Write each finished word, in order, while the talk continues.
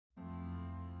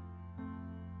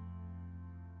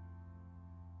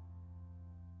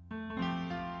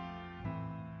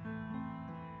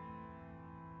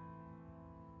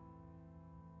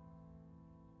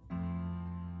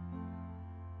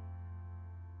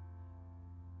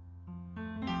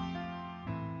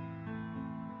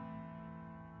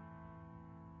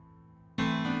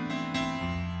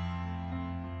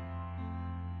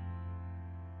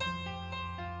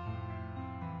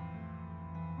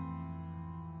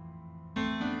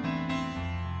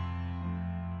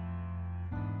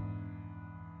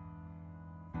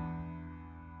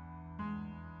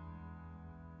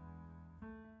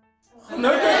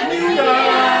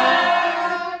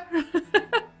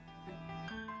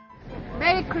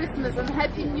Christmas and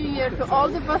Happy New Year to all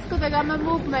the Vasco da Gama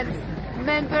movement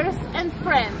members and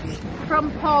friends from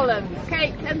Poland,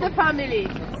 Kate and the family.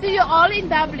 See you all in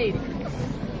Dublin.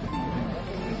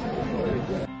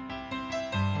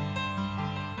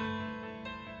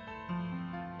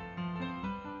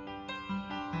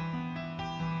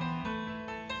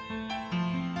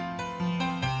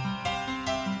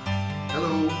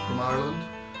 Hello from Ireland,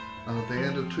 and at the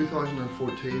end of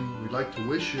 2014 we'd like to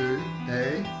wish you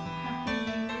a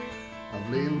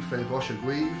Avlin Fe Vosha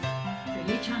Guiv,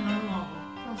 Feliz Año Nuevo.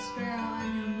 Prospero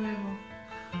Año Nuevo.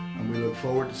 and we look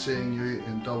forward to seeing you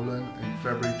in Dublin in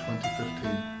February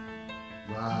 2015.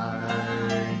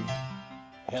 Bye!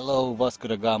 Hello Vasco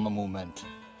da Gama movement.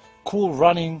 Cool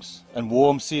runnings and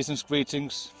warm season's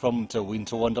greetings from the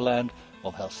winter wonderland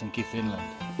of Helsinki, Finland.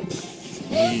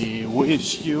 We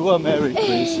wish you a Merry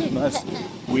Christmas.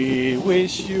 We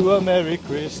wish you a Merry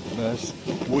Christmas.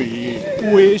 We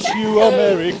wish you a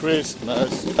Merry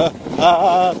Christmas. A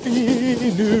Happy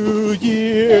New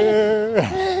Year.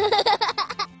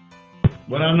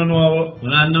 Buon anno nuovo.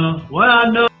 Buon anno. Buon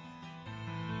anno.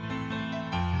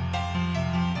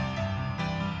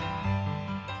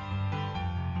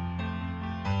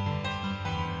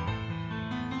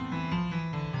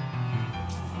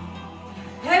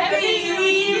 Happy New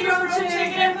Year from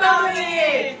Chicken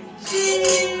Family!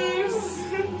 Cheers!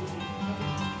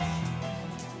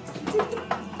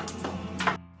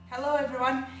 Hello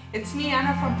everyone, it's me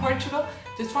Anna from Portugal.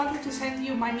 Just wanted to send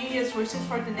you my New Year's wishes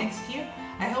for the next year.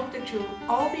 I hope that you'll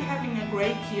all be having a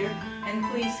great year, and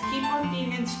please keep on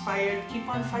being inspired, keep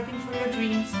on fighting for your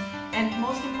dreams, and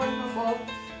most important of all,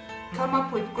 come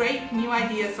up with great new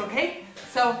ideas, okay?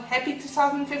 So happy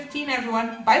 2015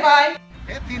 everyone, bye bye!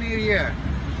 Happy New Year!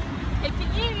 Happy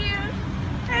New Year!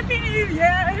 Happy New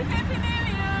Year! Happy New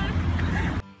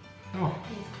Year! Oh.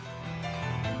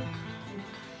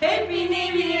 Happy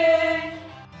New Year!